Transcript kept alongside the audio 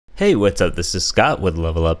Hey, what's up? This is Scott with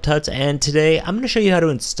Level Up Tuts, and today I'm going to show you how to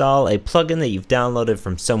install a plugin that you've downloaded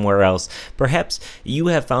from somewhere else. Perhaps you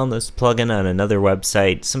have found this plugin on another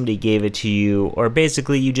website, somebody gave it to you, or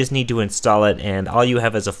basically you just need to install it and all you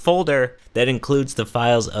have is a folder that includes the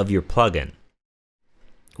files of your plugin.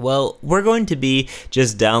 Well, we're going to be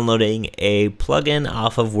just downloading a plugin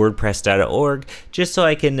off of WordPress.org just so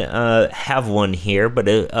I can have one here, but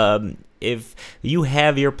if you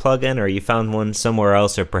have your plugin or you found one somewhere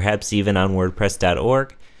else or perhaps even on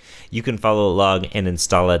WordPress.org, you can follow along and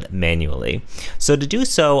install it manually. So to do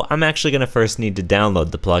so, I'm actually going to first need to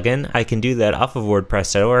download the plugin. I can do that off of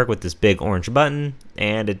WordPress.org with this big orange button,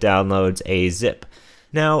 and it downloads a zip.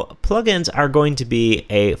 Now, plugins are going to be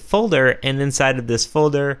a folder, and inside of this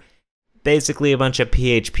folder, basically a bunch of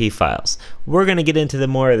PHP files. We're going to get into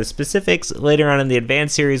more of the specifics later on in the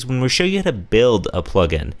advanced series when we show you how to build a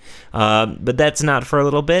plugin. But that's not for a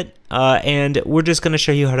little bit, and we're just going to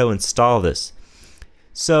show you how to install this.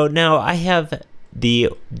 So now I have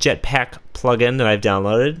the Jet Pack plugin that I've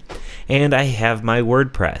downloaded, and I have my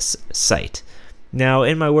WordPress site. Now,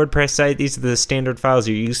 in my WordPress site, these are the standard files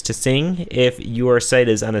you're used to seeing. If your site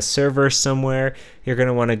is on a server somewhere, you're going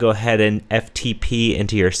to want to go ahead and FTP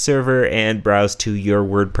into your server and browse to your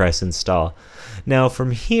WordPress install. Now,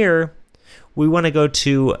 from here, we want to go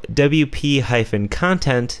to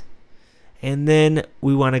WP-content, and then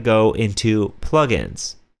we want to go into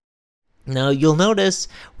plugins. Now, you'll notice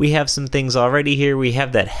we have some things already here. We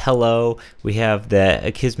have that hello, we have the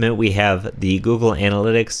Akismet, we have the Google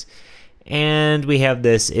Analytics, and we have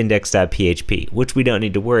this index.php, which we don't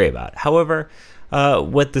need to worry about. However,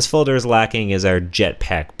 what this folder is lacking is our Jet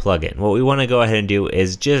Pack plugin. What we want to go ahead and do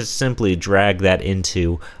is just simply drag that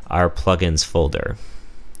into our plugins folder.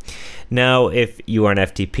 Now, if you are an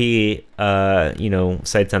FTP,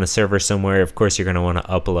 sites on a server somewhere, of course you're going to want to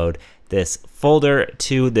upload this folder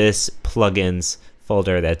to this plugins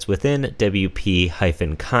folder that's within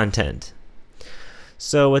WP-content.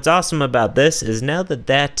 So what's awesome about this is now that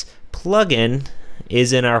that plugin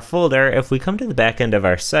is in our folder, if we come to the back end of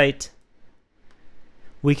our site,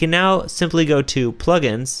 we can now simply go to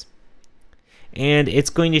plugins, and it's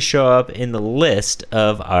going to show up in the list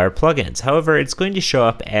of our plugins. However, it's going to show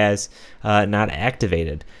up as not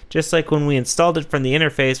activated. Just like when we installed it from the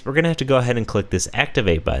interface, we're going to have to go ahead and click this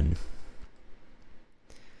activate button.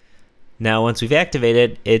 Now, once we've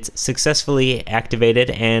activated, it's successfully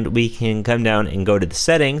activated, and we can come down and go to the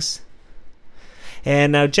settings.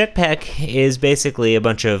 And now Jetpack is basically a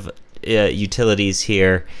bunch of utilities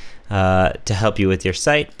here to help you with your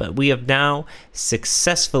site, but we have now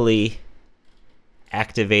successfully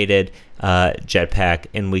activated Jetpack,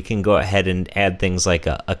 and we can go ahead and add things like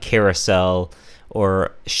a carousel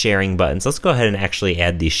or sharing buttons. Let's go ahead and actually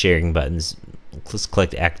add these sharing buttons. Let's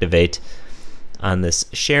click activate on this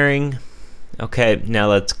sharing. Okay,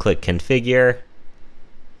 now let's click configure,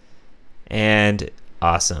 and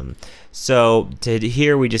awesome. So to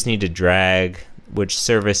here we just need to drag which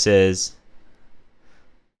services,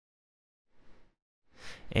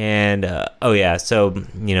 and oh yeah, so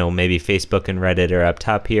maybe Facebook and Reddit are up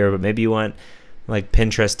top here, but maybe you want like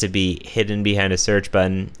Pinterest to be hidden behind a search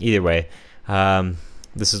button. Either way,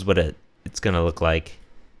 this is what it's gonna look like.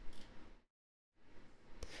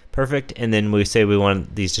 Perfect. And then we say we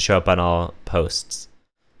want these to show up on all posts.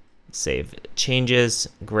 Save changes.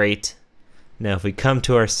 Great. Now if we come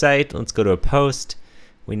to our site, let's go to a post.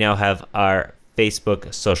 We now have our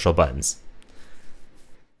Facebook social buttons.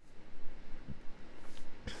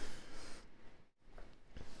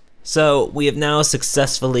 So we have now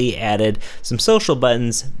successfully added some social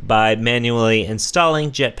buttons by manually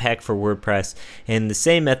installing Jetpack for WordPress in the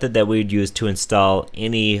same method that we would use to install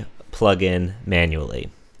any plugin manually.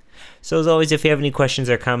 So as always, if you have any questions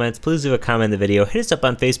or comments, please leave a comment in the video. Hit us up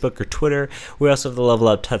on Facebook or Twitter. We also have the Level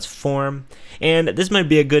Up Tuts forum. And this might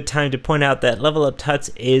be a good time to point out that Level Up Tuts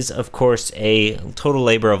is, of course, a total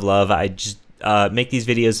labor of love. I just make these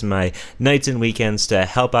videos in my nights and weekends to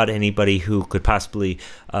help out anybody who could possibly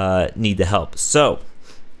need the help. So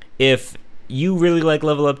if you really like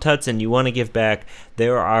Level Up Tuts and you want to give back,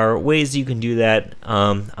 there are ways you can do that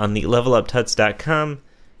on the leveluptuts.com.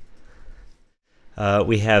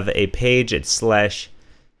 We have a page at /donations,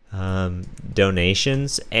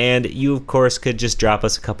 and you of course could just drop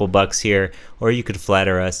us a couple bucks here, or you could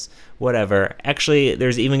flatter us, whatever. Actually,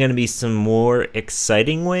 there's even going to be some more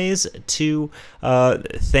exciting ways to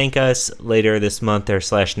thank us later this month or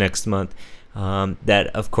 /next month. That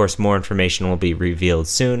of course more information will be revealed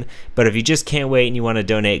soon, but if you just can't wait and you want to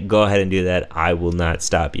donate, go ahead and do that. I will not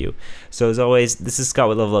stop you. So as always, this is Scott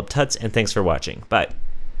with Level Up Tuts, and thanks for watching. Bye.